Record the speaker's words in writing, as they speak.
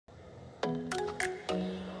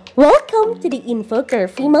Welcome to the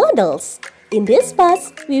Infography Models. In this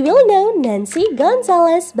post, we will know Nancy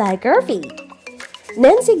Gonzalez' biography.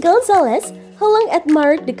 Nancy Gonzalez, who long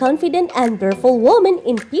admired the confident and beautiful woman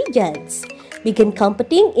in pageants, began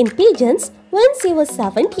competing in pageants when she was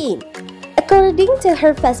 17. According to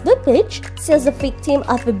her Facebook page, she is a victim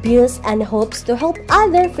of abuse and hopes to help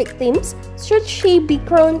other victims should she be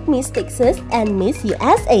crowned Miss Texas and Miss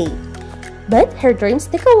USA. But her dreams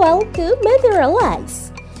took a while to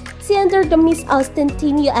materialize. She entered the Miss Austin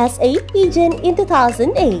Teen USA pageant in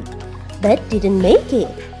 2008, but didn't make it.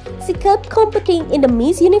 She kept competing in the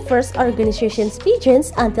Miss Universe organization's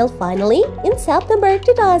pageants until finally in September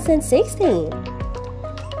 2016.